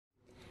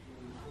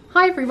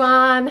Hi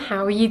everyone,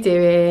 how are you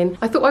doing?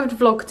 I thought I would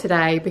vlog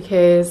today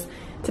because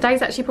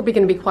today's actually probably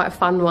going to be quite a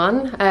fun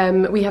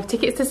one. We have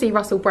tickets to see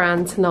Russell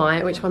Brand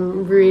tonight, which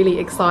I'm really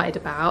excited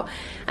about.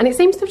 And it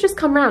seems to have just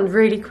come around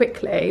really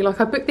quickly.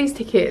 Like, I booked these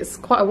tickets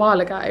quite a while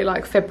ago,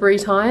 like February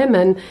time,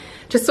 and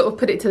just sort of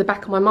put it to the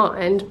back of my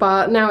mind.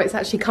 But now it's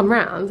actually come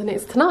round and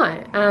it's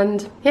tonight.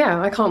 And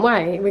yeah, I can't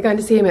wait. We're going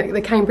to see him at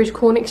the Cambridge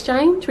Corn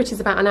Exchange, which is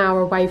about an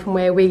hour away from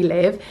where we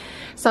live.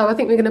 So I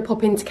think we're going to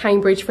pop into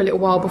Cambridge for a little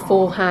while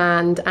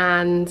beforehand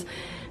and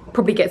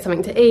probably get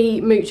something to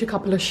eat, mooch a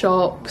couple of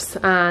shops,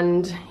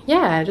 and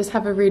yeah, just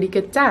have a really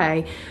good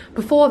day.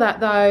 Before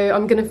that though,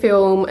 I'm going to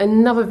film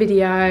another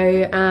video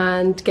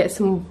and get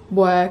some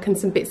work and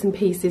some bits and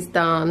pieces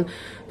done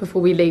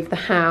before we leave the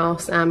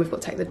house, and we've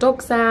got to take the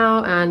dogs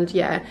out and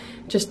yeah,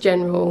 just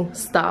general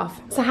stuff.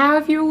 So how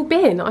have you all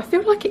been? I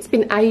feel like it's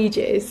been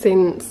ages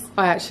since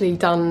I actually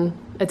done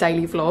a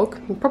daily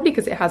vlog, probably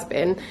because it has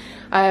been.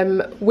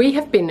 We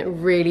have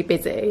been really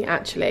busy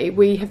actually.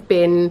 We have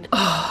been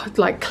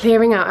like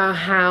clearing out our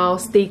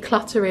house,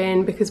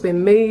 decluttering because we're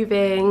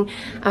moving.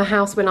 Our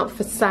house went up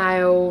for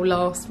sale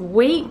last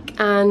week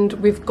and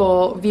we've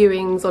got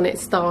viewings on it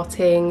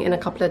starting in a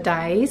couple of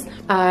days.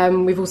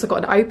 We've also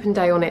got an open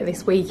day on it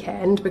this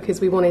weekend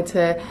because we wanted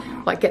to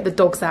like get the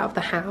dogs out of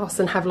the house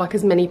and have like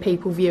as many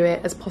people view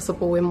it as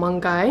possible in one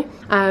go.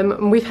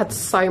 And we've had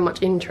so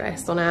much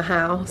interest on our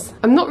house.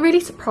 I'm not really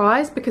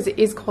surprised because it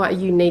is quite a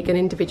unique and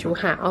individual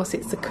house.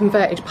 It's a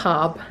converted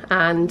pub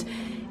and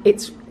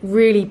it's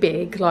really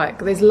big, like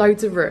there's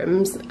loads of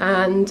rooms,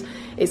 and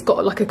it's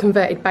got like a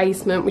converted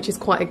basement, which is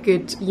quite a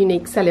good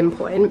unique selling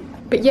point.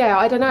 But yeah,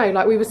 I don't know,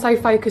 like we were so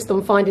focused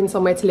on finding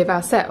somewhere to live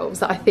ourselves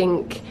that I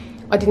think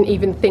I didn't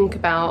even think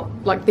about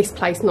like this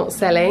place not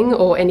selling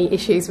or any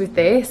issues with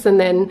this.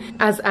 And then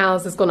as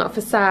ours has gone up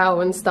for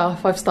sale and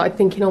stuff, I've started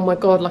thinking, oh my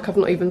god, like I've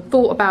not even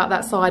thought about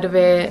that side of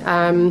it.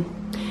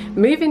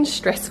 Moving's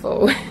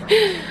stressful.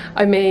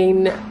 I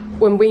mean,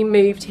 when we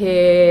moved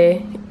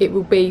here, it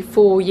will be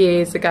 4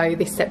 years ago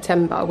this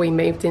September we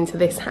moved into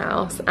this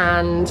house,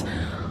 and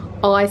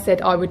I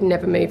said I would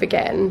never move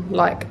again.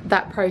 Like,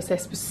 that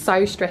process was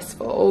so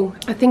stressful.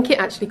 I think it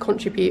actually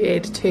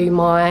contributed to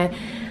my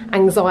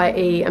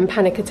anxiety and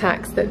panic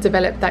attacks that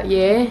developed that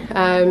year.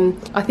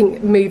 I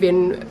think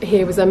moving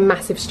here was a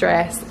massive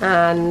stress,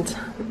 and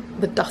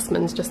the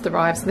dustman's just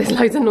arrived, so there's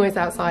loads of noise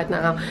outside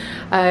now.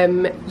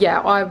 Yeah,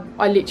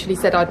 I literally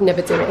said I'd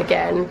never do it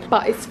again.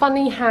 But it's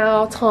funny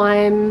how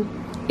time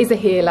is a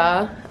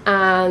healer,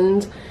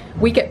 and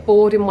we get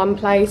bored in one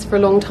place for a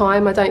long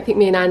time. I don't think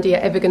me and Andy are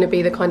ever going to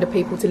be the kind of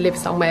people to live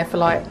somewhere for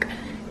like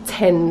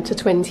 10 to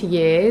 20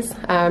 years.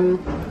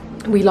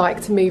 We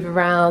like to move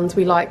around,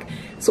 we like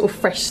sort of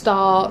fresh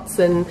starts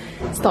and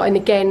starting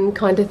again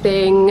kind of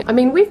thing. I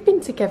mean, we've been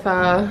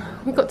together,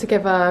 we got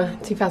together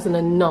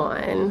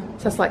 2009,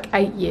 so that's like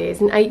 8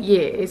 years. In 8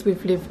 years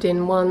we've lived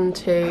in 1,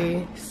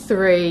 2,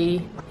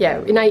 3,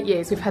 yeah, in 8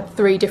 years we've had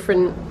 3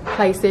 different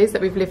places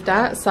that we've lived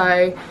at, so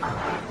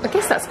I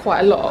guess that's quite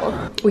a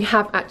lot. We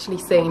have actually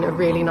seen a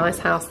really nice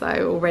house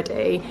though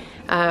already.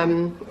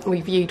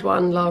 We viewed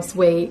one last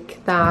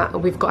week that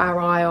we've got our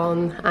eye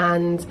on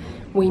and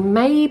we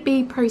may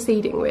be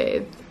proceeding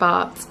with,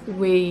 but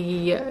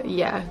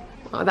yeah,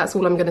 that's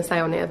all I'm going to say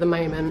on it at the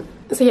moment.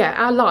 So yeah,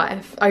 our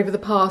life over the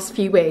past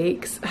few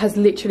weeks has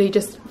literally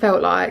just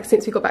felt like,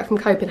 since we got back from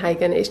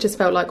Copenhagen, it's just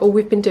felt like all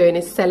we've been doing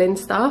is selling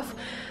stuff,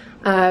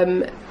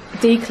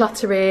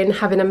 decluttering,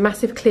 having a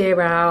massive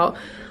clear out.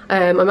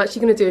 I'm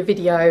actually going to do a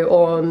video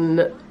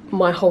on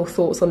my whole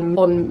thoughts on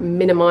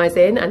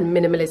minimising and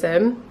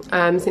minimalism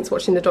since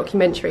watching the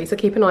documentary, so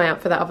keep an eye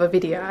out for that other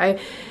video,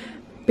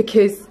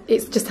 because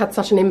it's just had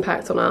such an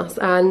impact on us,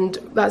 and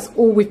that's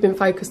all we've been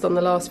focused on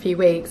the last few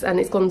weeks, and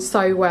it's gone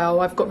so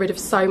well. I've got rid of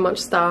so much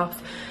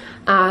stuff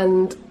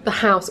and the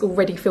house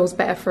already feels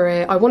better for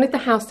it. I wanted the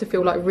house to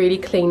feel like really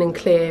clean and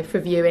clear for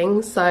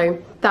viewing, so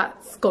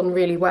that's gone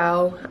really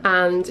well,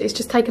 and it's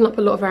just taken up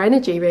a lot of our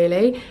energy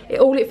really.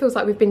 All it feels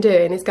like we've been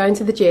doing is going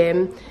to the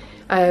gym,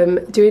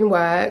 doing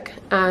work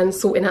and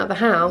sorting out the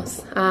house.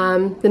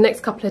 The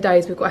next couple of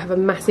days we've got to have a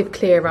massive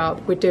clear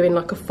up. We're doing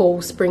like a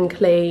full spring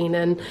clean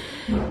and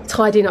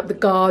tidying up the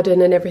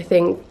garden and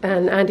everything,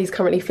 and Andy's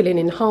currently filling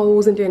in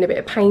holes and doing a bit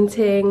of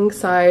painting,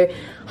 so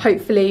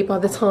hopefully by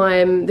the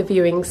time the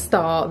viewings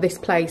start this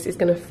place is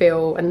going to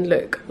feel and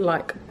look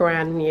like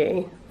brand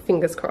new.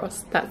 Fingers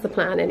crossed, that's the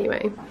plan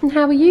anyway. And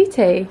how are you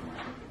two?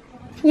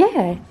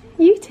 Yeah,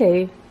 you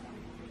two.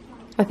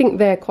 I think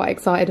they're quite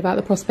excited about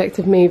the prospect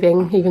of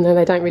moving, even though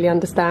they don't really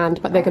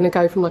understand, but they're going to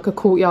go from like a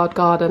courtyard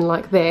garden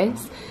like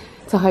this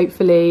to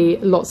hopefully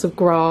lots of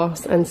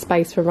grass and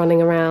space for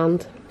running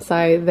around,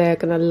 so they're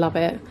going to love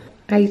it.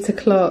 8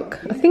 o'clock.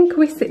 I think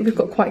we've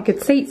got quite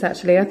good seats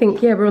actually. I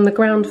think, yeah, we're on the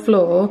ground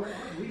floor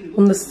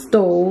on the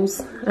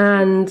stalls,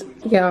 and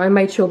yeah, I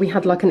made sure we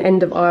had like an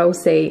end of aisle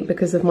seat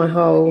because of my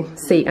whole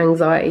seat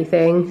anxiety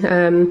thing.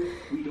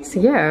 So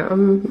yeah,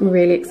 I'm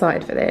really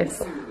excited for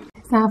this.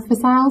 Is our for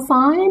sale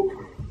sign?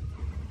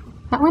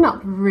 That went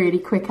up really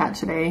quick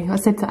actually. I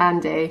said to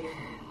Andy,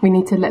 we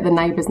need to let the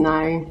neighbours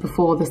know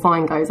before the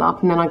sign goes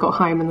up, and then I got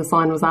home and the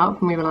sign was up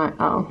and we were like,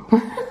 oh.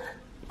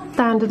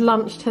 Standard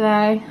lunch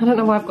today. I don't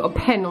know why I've got a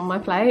pen on my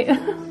plate.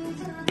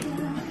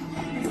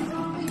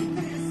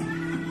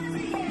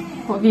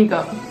 What have you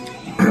got?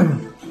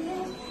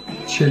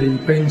 Chili,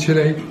 bean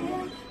chili,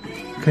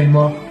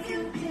 quinoa.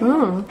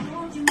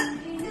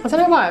 I don't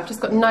know why, I've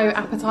just got no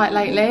appetite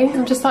lately.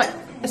 I'm just like,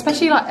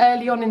 especially like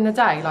early on in the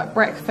day, like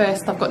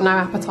breakfast I've got no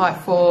appetite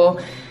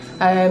for.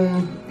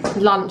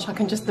 Lunch I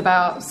can just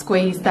about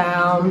squeeze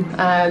down.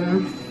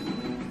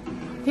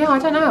 Yeah, I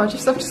don't know, I've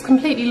just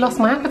completely lost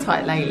my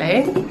appetite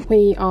lately.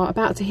 We are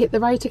about to hit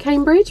the road to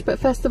Cambridge, but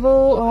first of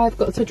all I've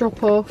got to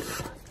drop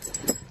off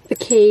the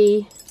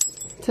key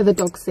to the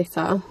dog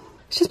sitter.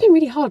 It's just been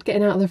really hard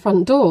getting out of the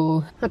front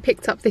door. I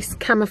picked up this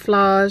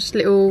camouflage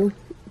little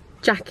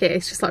jacket.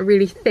 It's just like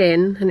really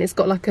thin and it's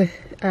got like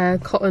a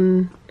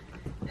cotton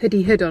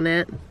hoodie hood on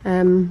it.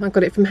 I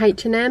got it from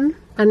H&M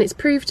and it's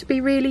proved to be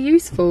really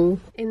useful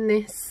in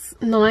this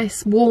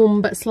nice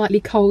warm but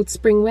slightly cold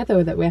spring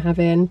weather that we're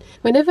having.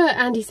 Whenever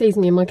Andy sees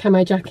me in my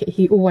camo jacket,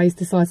 he always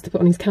decides to put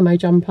on his camo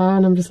jumper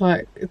and I'm just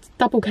like, it's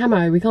double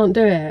camo, we can't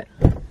do it.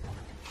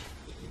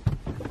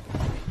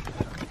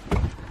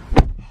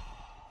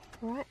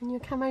 Alright, in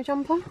your camo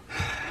jumper?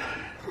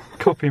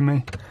 Copy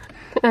me.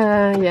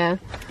 Yeah.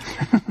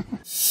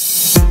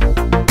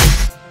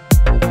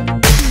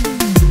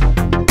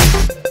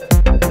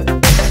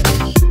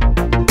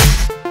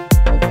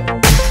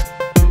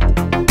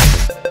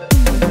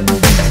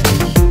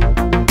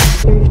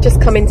 We've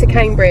just come into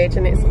Cambridge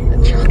and it's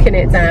chucking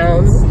it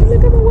down.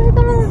 Look at the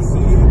weather.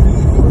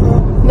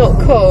 Not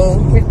cool.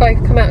 We've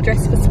both come out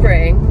dressed for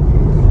spring.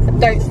 I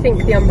don't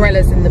think the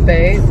umbrella's in the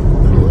boot.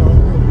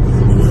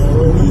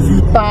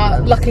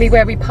 But luckily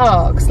where we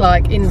park's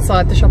like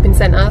inside the shopping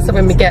centre, so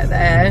when we get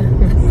there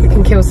we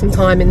can kill some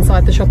time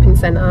inside the shopping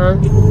centre.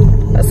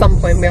 At some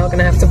point we are going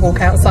to have to walk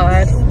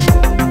outside.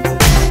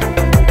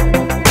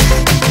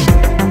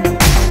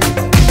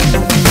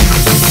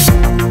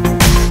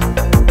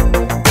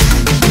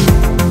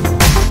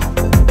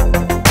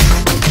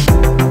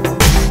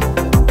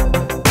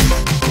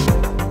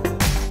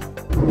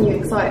 Are you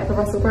excited for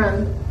Russell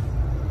Brand?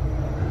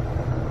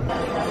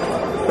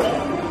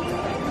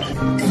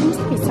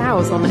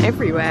 Sales on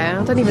everywhere.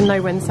 I don't even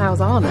know when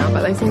sales are now,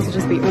 but they seem to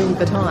just be all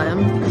the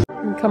time.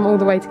 And come all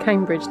the way to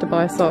Cambridge to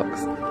buy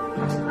socks.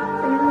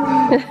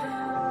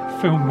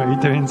 Film me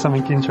doing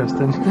something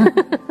interesting.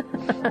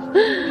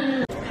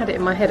 Had it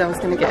in my head I was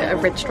going to get a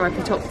red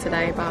stripy top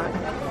today, but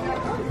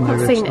I've not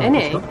seen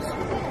any.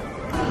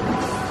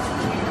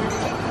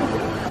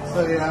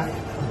 So yeah,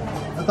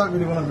 I don't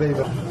really want to leave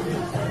it.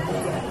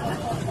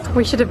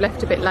 We should have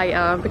left a bit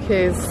later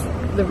because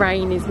the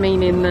rain is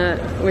meaning that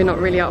we're not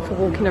really up for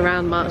walking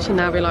around much, and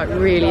now we're like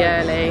really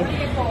early.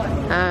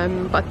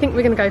 But I think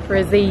we're going to go for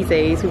a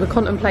Zizzi'S. We were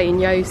contemplating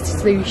Yo's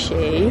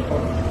Sushi.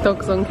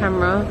 Dogs on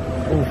camera.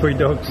 All three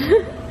dogs.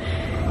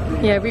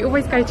 Yeah, we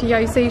always go to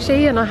Yo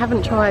Sushi, and I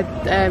haven't tried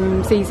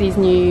Zizzi'S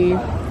new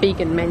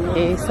vegan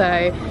menu,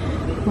 so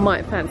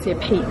might fancy a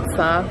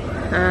pizza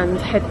and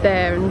head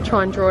there and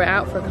try and draw it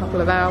out for a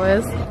couple of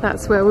hours.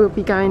 That's where we'll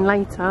be going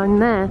later, in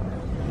there.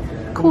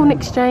 Corn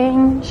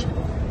Exchange.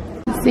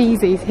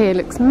 Zizzi'S here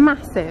looks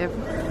massive.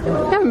 We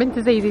haven't been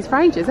to Zizzi'S for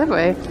ages, have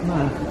we?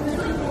 No.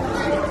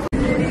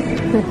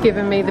 They've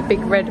given me the big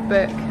red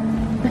book.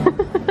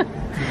 The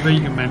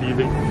vegan menu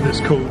that's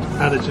called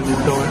Allergen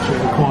and Dietary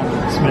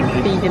Requirements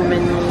menu. Vegan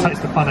menu. Takes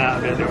the fun out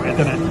of it a little bit,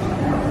 doesn't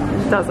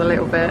it? It does a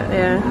little bit,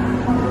 yeah.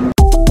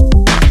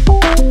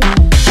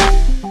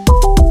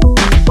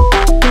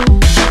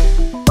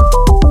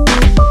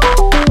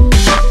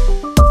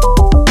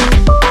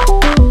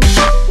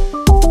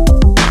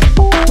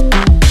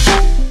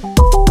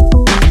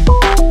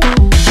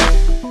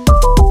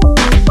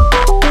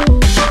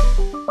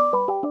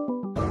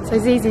 So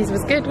Zizzi'S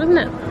was good, wasn't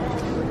it?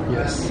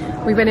 Yes.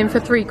 We went in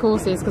for 3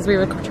 courses because we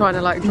were trying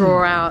to like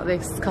draw out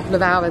this couple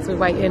of hours we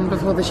waited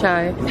before the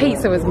show.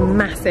 Pizza was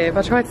massive.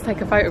 I tried to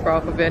take a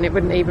photograph of it and it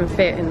wouldn't even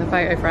fit in the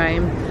photo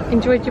frame.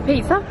 Enjoyed your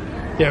pizza?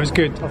 Yeah, it was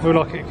good. I feel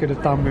like it could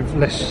have done with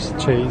less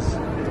cheese.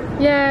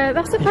 Yeah,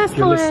 that's the first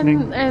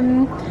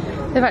time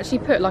they've actually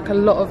put like a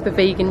lot of the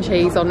vegan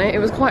cheese on it. It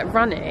was quite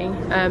runny,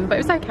 but it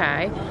was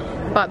okay.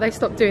 But they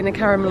stopped doing the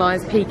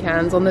caramelised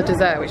pecans on the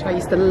dessert, which I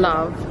used to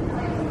love.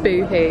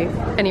 Boo-hoo.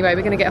 Anyway,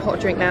 we're going to get a hot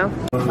drink now.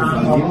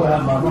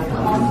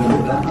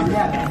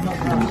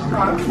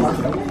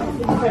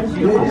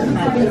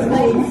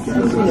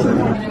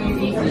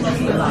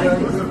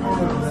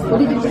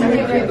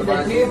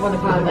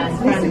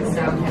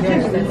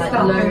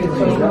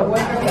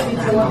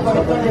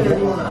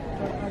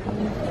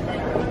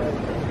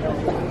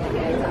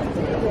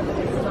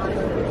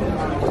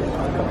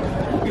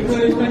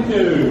 Thank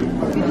you.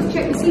 Just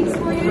check the seats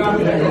for you.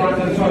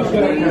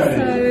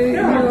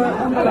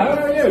 Hello,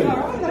 how are you?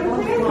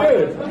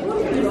 Good.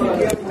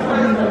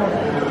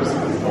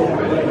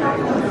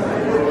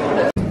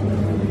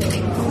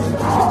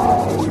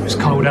 It's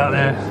cold out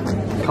there.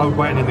 cold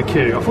waiting in the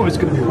queue. I thought it was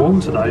going to be warm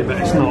today, but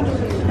it's not.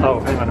 Oh,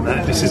 hang on a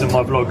minute, this isn't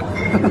my vlog.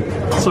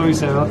 Sorry,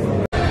 Sarah.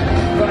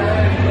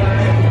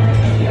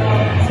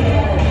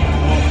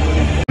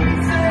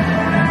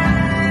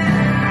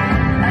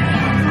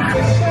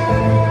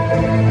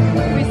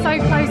 We're so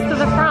close to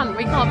the front,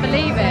 we can't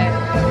believe it.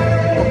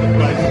 Proper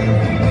place.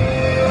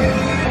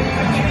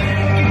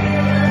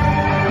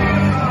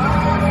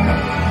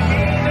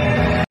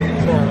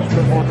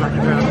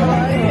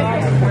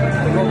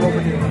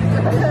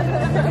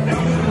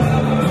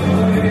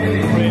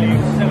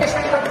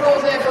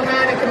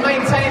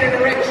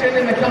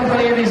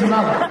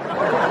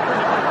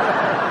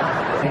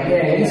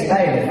 Yeah, you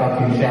stay in the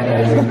fucking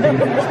shadows.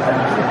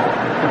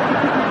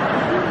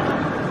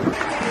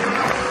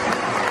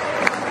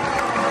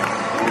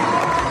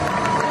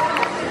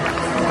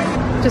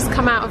 Just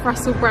come out of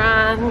Russell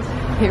Brand.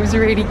 It was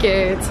really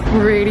good,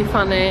 really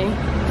funny.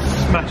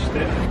 Smashed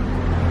it.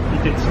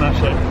 You did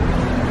smash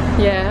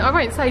it. Yeah, I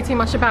won't say too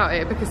much about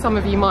it because some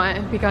of you might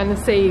be going to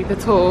see the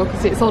tour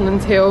because it's on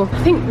until,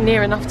 I think,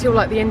 near enough till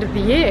like the end of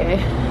the year.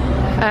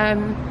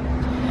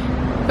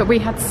 But we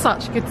had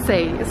such good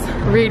seats,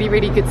 really,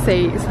 really good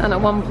seats, and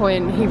at one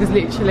point he was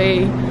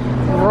literally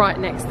right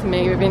next to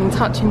me within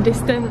touching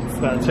distance.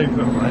 About 2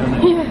 foot away, isn't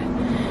it?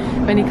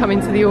 Yeah, when he come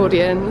into the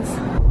audience.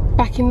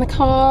 Back in the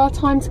car,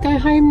 time to go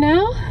home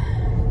now.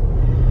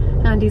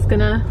 And he's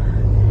gonna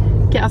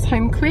get us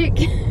home quick,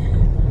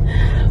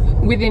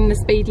 within the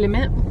speed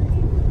limit.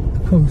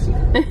 Of course.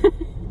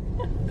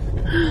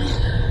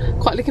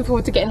 Quite looking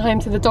forward to getting home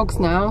to the dogs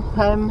now.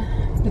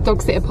 The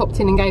dog sitter popped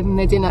in and gave them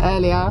their dinner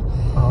earlier.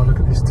 Oh, look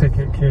at this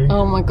ticket queue.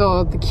 Oh my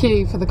god, the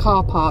queue for the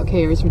car park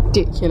here is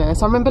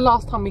ridiculous. I remember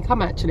last time we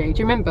come actually, do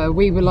you remember?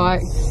 We were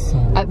like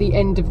at the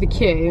end of the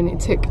queue and it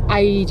took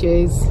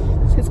ages.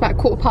 So it's about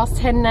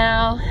 10:15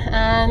 now,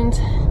 and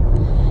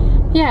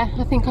yeah,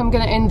 I think I'm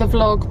gonna end the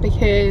vlog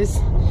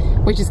because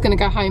we're just gonna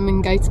go home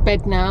and go to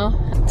bed now.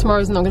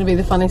 Tomorrow's not gonna be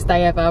the funnest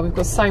day ever. We've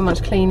got so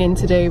much cleaning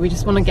to do. We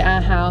just wanna get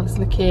our house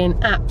looking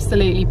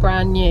absolutely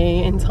brand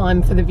new in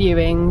time for the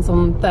viewings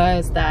on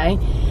Thursday.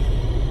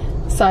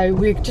 So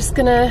we're just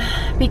gonna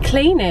be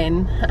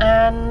cleaning,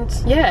 and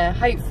yeah,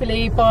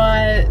 hopefully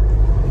by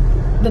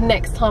the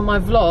next time I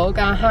vlog,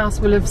 our house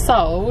will have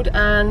sold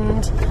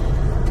and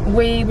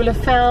we will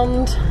have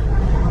found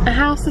a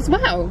house as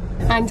well.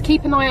 And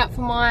keep an eye out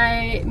for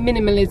my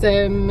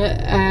minimalism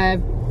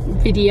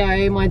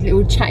video, my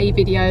little chatty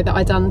video that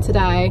I done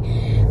today.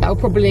 That will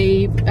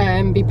probably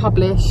be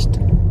published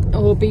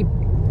or be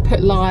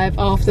put live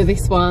after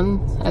this one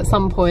at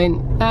some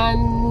point.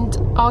 And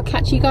I'll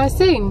catch you guys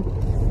soon.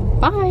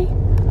 Bye.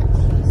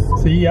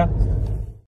 See ya.